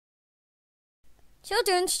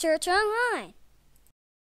Children's Church Online.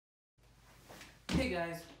 Hey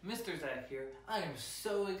guys, Mr. Zach here. I am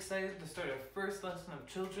so excited to start our first lesson of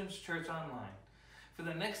Children's Church Online. For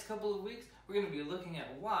the next couple of weeks, we're going to be looking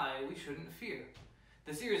at why we shouldn't fear.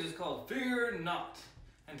 The series is called Fear Not,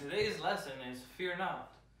 and today's lesson is Fear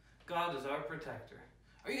Not. God is our protector.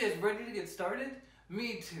 Are you guys ready to get started?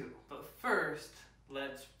 Me too, but first,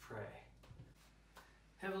 let's pray.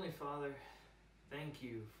 Heavenly Father, thank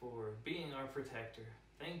you for being our protector.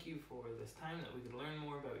 Thank you for this time that we could learn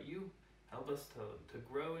more about you. Help us to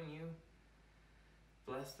grow in you.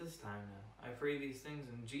 Bless this time now. I pray these things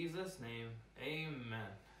in Jesus' name.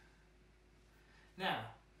 Amen. Now,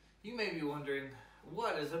 you may be wondering,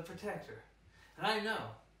 what is a protector? And I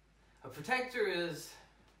know. A protector is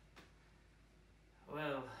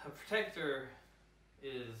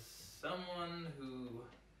someone who...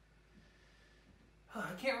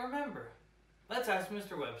 I can't remember. Let's ask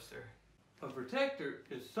Mr. Webster. A protector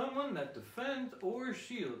is someone that defends or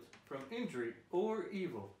shields from injury or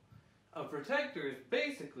evil. A protector is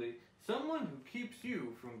basically someone who keeps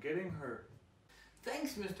you from getting hurt.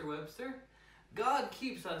 Thanks, Mr. Webster. God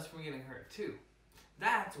keeps us from getting hurt too.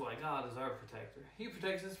 That's why God is our protector. He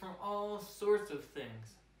protects us from all sorts of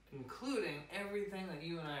things, including everything that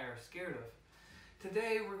you and I are scared of.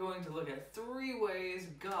 Today we're going to look at 3 ways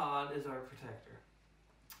God is our protector.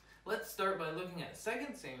 Let's start by looking at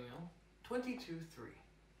 2 Samuel 22:3.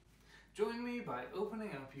 Join me by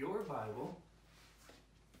opening up your Bible.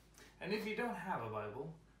 And if you don't have a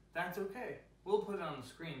Bible, that's okay. We'll put it on the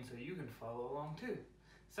screen so you can follow along too.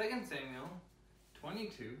 2 Samuel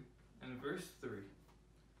 22 and verse 3.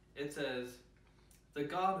 It says, "The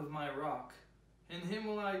God of my rock, in him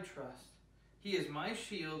will I trust. He is my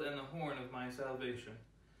shield and the horn of my salvation,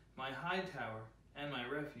 my high tower and my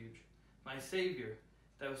refuge, my Savior,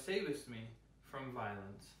 thou savest me from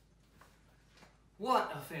violence."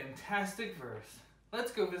 What a fantastic verse.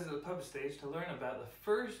 Let's go visit the puppet stage to learn about the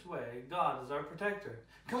first way God is our protector.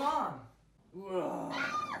 Come on! Whoa. It's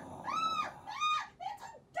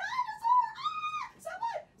a dinosaur!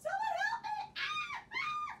 Someone help me!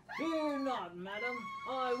 Fear not, madam.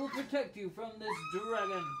 I will protect you from this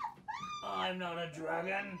dragon. I'm not a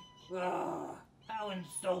dragon. How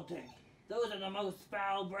insulting. Those are the most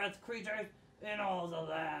foul-breathed creatures in all the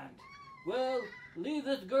land. Well, leave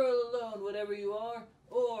this girl alone, whatever you are,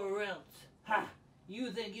 or else. Ha!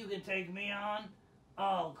 You think you can take me on?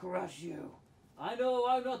 I'll crush you. I know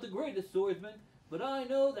I'm not the greatest swordsman, but I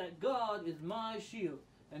know that God is my shield,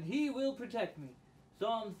 and he will protect me.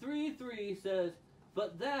 Psalm 3:3 says,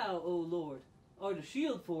 "But thou, O Lord, art a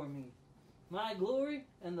shield for me, my glory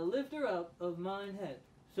and the lifter up of mine head.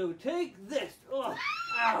 So take this." Oh,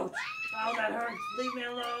 ouch! Oh, that hurts. Leave me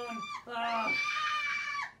alone. Oh,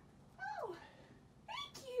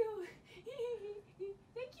 thank you.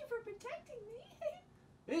 Thank you for protecting me.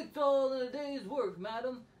 It's all in a day's work,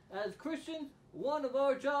 madam. As Christians, one of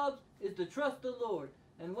our jobs is to trust the Lord.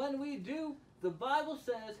 And when we do, the Bible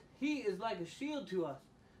says he is like a shield to us.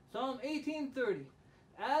 Psalm 18:30.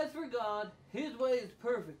 "As for God, his way is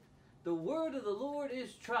perfect. The word of the Lord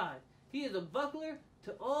is tried. He is a buckler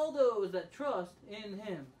to all those that trust in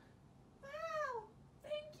him." Wow,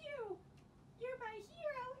 thank you. You're my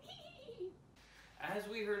hero. As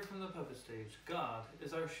we heard from the puppet stage, God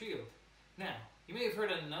is our shield. Now, you may have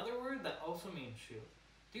heard another word that also means shield.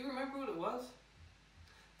 Do you remember what it was?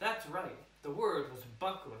 That's right, the word was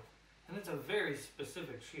buckler, and it's a very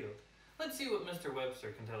specific shield. Let's see what Mr.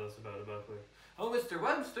 Webster can tell us about a buckler. Oh, Mr.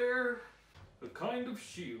 Webster! A kind of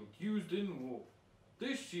shield used in war.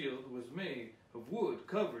 This shield was made of wood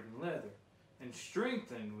covered in leather and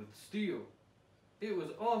strengthened with steel. It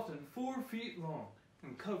was often 4 feet long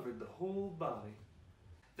and covered the whole body.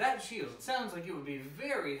 That shield sounds like it would be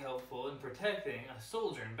very helpful in protecting a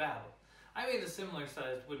soldier in battle. I made a similar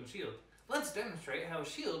sized wooden shield. Let's demonstrate how a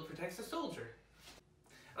shield protects a soldier.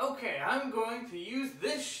 Okay, I'm going to use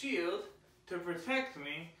this shield to protect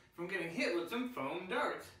me from getting hit with some foam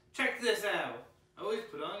darts. Check this out. Always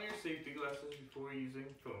put on your safety glasses before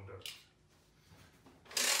using foam darts.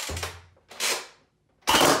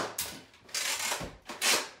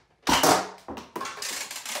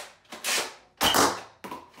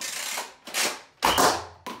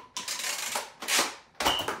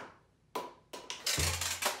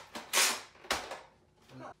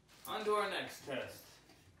 On to our next test.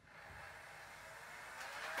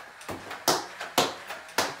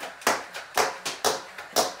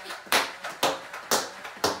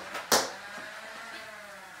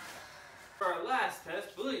 For our last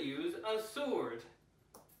test, we'll use a sword.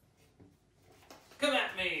 Come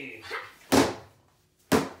at me!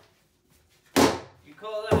 You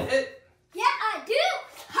call that a hit? Yeah, I do.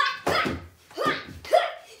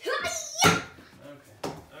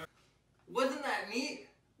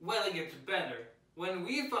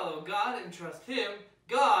 can trust him.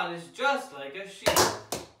 God is just like a shield.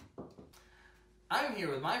 I'm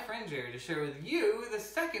here with my friend Jerry to share with you the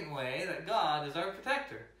second way that God is our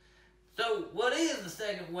protector. So, what is the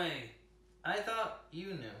second way? I thought you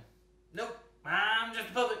knew. Nope, I'm just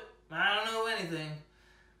a puppet. I don't know anything.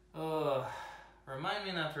 Remind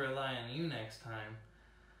me not to rely on you next time.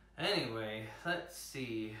 Anyway, let's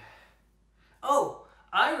see. Oh,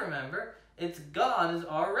 I remember. It's God is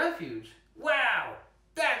our refuge. Wow,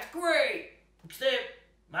 that's great! Except,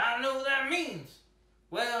 I don't know what that means.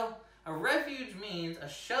 Well, a refuge means a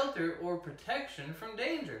shelter or protection from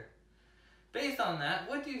danger. Based on that,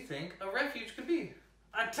 what do you think a refuge could be?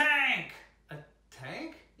 A tank! A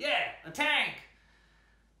tank? Yeah, a tank!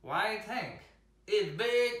 Why a tank? It's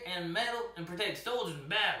big and metal and protects soldiers in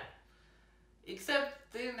battle.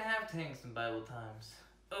 Except they didn't have tanks in Bible times.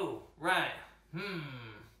 Oh, right.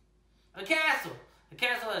 A castle. A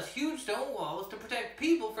castle has huge stone walls to protect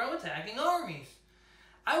people from attacking armies.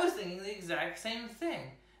 I was thinking the exact same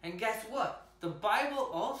thing. And guess what? The Bible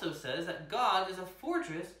also says that God is a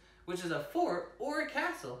fortress, which is a fort or a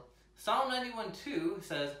castle. Psalm 91:2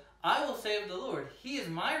 says, I will say of the Lord, he is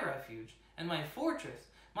my refuge and my fortress,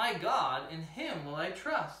 my God, in him will I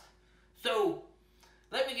trust. So,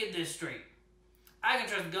 let me get this straight. I can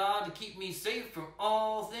trust God to keep me safe from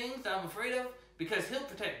all things I'm afraid of because he'll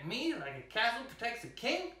protect me like a castle protects a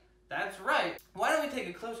king? That's right. Why don't we take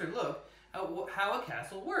a closer look at how a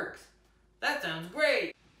castle works? That sounds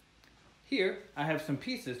great. Here, I have some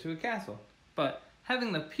pieces to a castle, but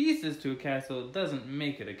having the pieces to a castle doesn't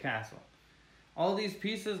make it a castle. All these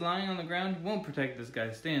pieces lying on the ground won't protect this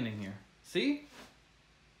guy standing here. See?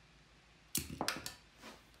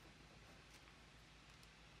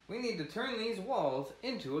 We need to turn these walls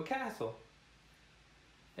into a castle.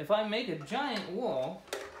 If I make a giant wall,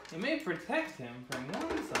 it may protect him from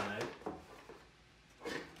one side,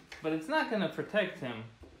 but it's not going to protect him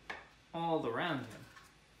all around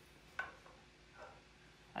him.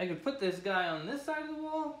 I could put this guy on this side of the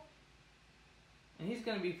wall, and he's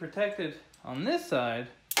going to be protected on this side,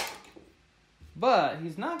 but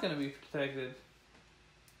he's not going to be protected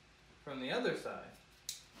from the other side.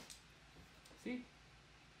 See?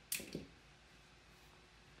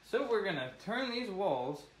 So we're going to turn these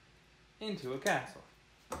walls into a castle.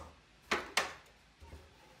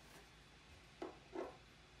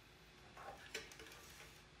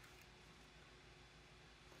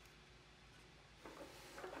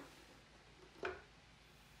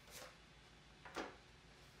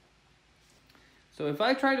 So if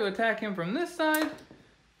I try to attack him from this side,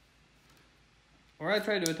 or I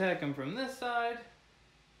try to attack him from this side,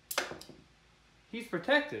 he's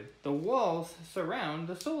protected. The walls surround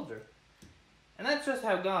the soldier. And that's just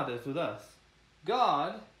how God is with us.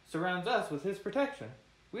 God surrounds us with his protection.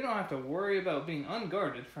 We don't have to worry about being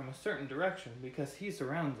unguarded from a certain direction because he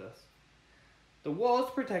surrounds us. The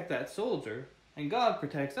walls protect that soldier, and God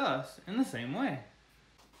protects us in the same way.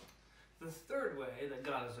 The third way that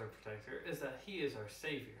God is our protector is that he is our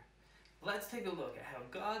Savior. Let's take a look at how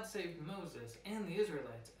God saved Moses and the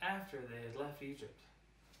Israelites after they had left Egypt.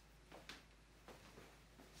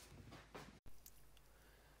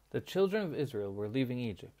 The children of Israel were leaving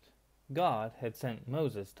Egypt. God had sent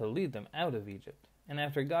Moses to lead them out of Egypt, and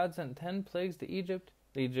after God sent 10 plagues to Egypt,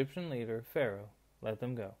 the Egyptian leader, Pharaoh, let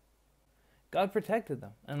them go. God protected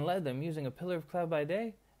them and led them using a pillar of cloud by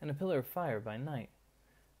day and a pillar of fire by night.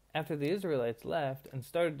 After the Israelites left and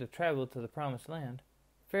started to travel to the Promised Land,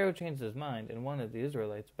 Pharaoh changed his mind and wanted the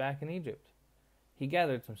Israelites back in Egypt. He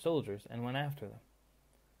gathered some soldiers and went after them.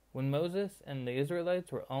 When Moses and the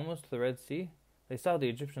Israelites were almost to the Red Sea, they saw the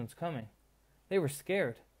Egyptians coming. They were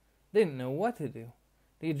scared. They didn't know what to do.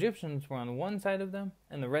 The Egyptians were on one side of them,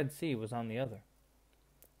 and the Red Sea was on the other.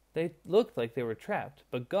 They looked like they were trapped,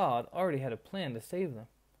 but God already had a plan to save them.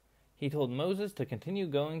 He told Moses to continue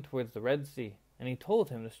going towards the Red Sea, and he told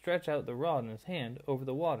him to stretch out the rod in his hand over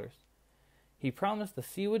the waters. He promised the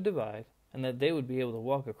sea would divide, and that they would be able to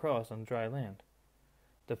walk across on dry land.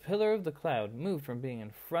 The pillar of the cloud moved from being in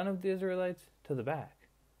front of the Israelites to the back.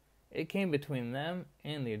 It came between them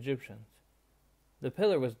and the Egyptians. The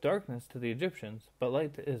pillar was darkness to the Egyptians, but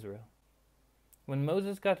light to Israel. When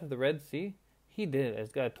Moses got to the Red Sea, he did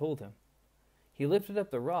as God told him. He lifted up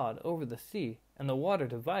the rod over the sea, and the water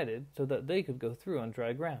divided so that they could go through on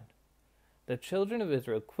dry ground. The children of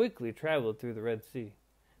Israel quickly traveled through the Red Sea.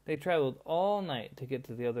 They traveled all night to get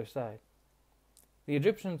to the other side. The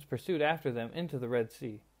Egyptians pursued after them into the Red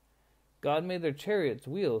Sea. God made their chariots'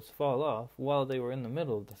 wheels fall off while they were in the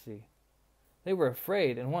middle of the sea. They were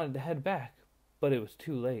afraid and wanted to head back, but it was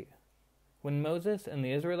too late. When Moses and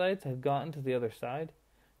the Israelites had gotten to the other side,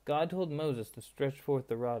 God told Moses to stretch forth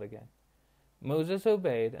the rod again. Moses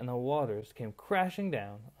obeyed, and the waters came crashing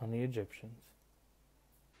down on the Egyptians.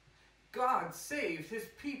 God saved his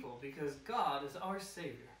people because God is our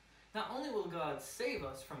Savior. Not only will God save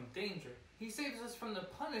us from danger, he saves us from the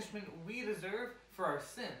punishment we deserve for our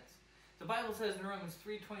sins. The Bible says in Romans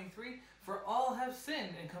 3:23, "For all have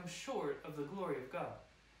sinned and come short of the glory of God."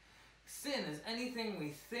 Sin is anything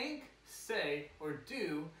we think, say, or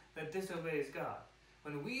do that disobeys God.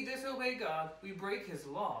 When we disobey God, we break his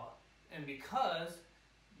law, and because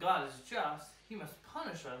God is just, he must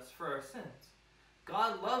punish us for our sins.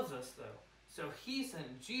 God loves us, though, so he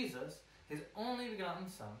sent Jesus, his only begotten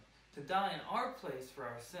Son, to die in our place for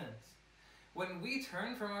our sins. When we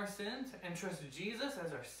turn from our sins and trust Jesus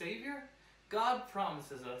as our Savior, God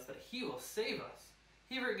promises us that he will save us.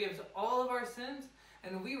 He forgives all of our sins,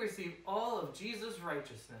 and we receive all of Jesus'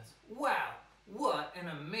 righteousness. Wow, what an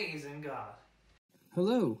amazing God.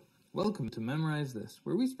 Hello, welcome to Memorize This,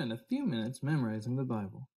 where we spend a few minutes memorizing the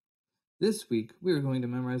Bible. This week, we are going to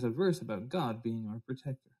memorize a verse about God being our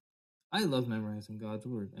protector. I love memorizing God's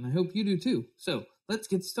Word, and I hope you do too. So, let's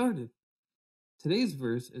get started. Today's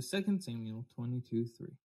verse is 2 Samuel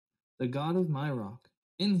 22:3. The God of my rock,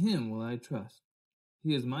 in him will I trust.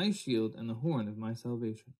 He is my shield and the horn of my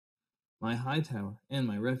salvation, my high tower and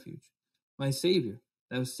my refuge, my Savior,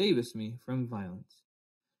 thou savest me from violence.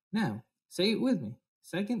 Now, say it with me.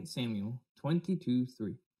 2 Samuel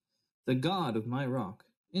 22:3. The God of my rock,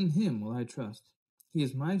 in him will I trust. He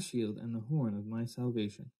is my shield and the horn of my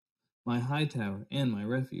salvation, my high tower and my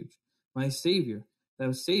refuge, my Savior,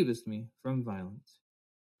 thou savest me from violence.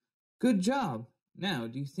 Good job! Now,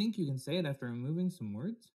 do you think you can say it after removing some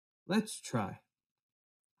words? Let's try.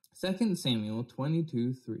 2 Samuel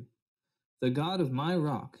 22:3. The God of my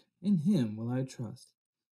rock, in him will I trust.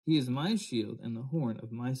 He is my shield and the horn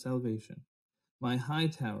of my salvation, my high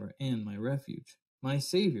tower and my refuge, my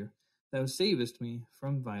Savior, thou savest me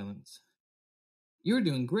from violence. You're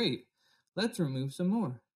doing great. Let's remove some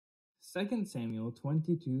more. 2 Samuel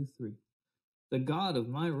 22:3. The God of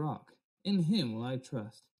my rock, in him will I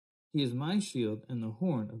trust. He is my shield and the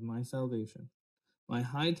horn of my salvation, my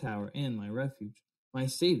high tower and my refuge, my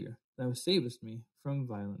Savior, thou savest me from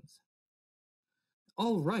violence.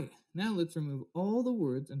 All right, now let's remove all the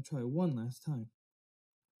words and try one last time.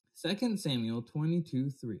 2 Samuel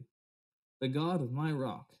 22:3. The God of my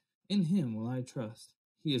rock, in him will I trust.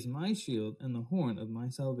 He is my shield and the horn of my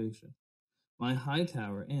salvation, my high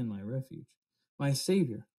tower and my refuge, my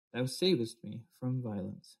Savior, thou savest me from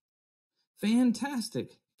violence.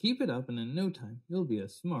 Fantastic! Keep it up, and in no time you'll be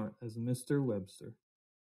as smart as Mr. Webster.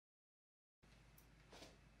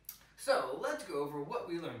 So, let's go over what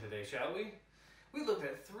we learned today, shall we? We looked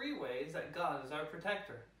at 3 ways that God is our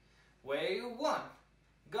protector. Way 1.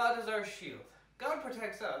 God is our shield. God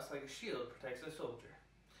protects us like a shield protects a soldier.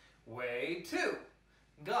 Way 2.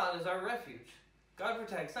 God is our refuge. God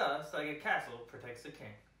protects us like a castle protects a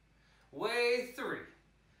king. Way 3.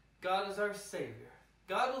 God is our Savior.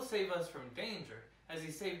 God will save us from danger, as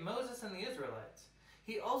he saved Moses and the Israelites.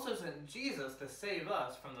 He also sent Jesus to save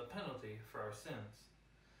us from the penalty for our sins.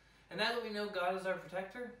 And now that we know God is our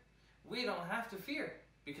protector, we don't have to fear,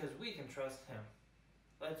 because we can trust him.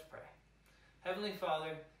 Let's pray. Heavenly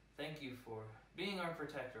Father, thank you for being our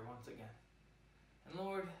protector once again. And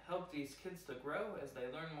Lord, help these kids to grow as they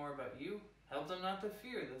learn more about you. Help them not to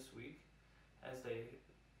fear this week as they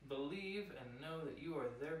believe and know that you are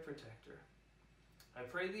their protector. I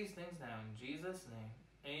pray these things now in Jesus' name.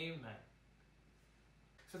 Amen.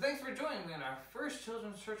 So thanks for joining me in our first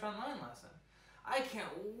Children's Church Online lesson. I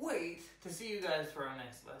can't wait to see you guys for our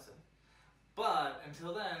next lesson. But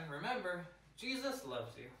until then, remember, Jesus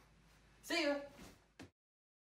loves you. See ya!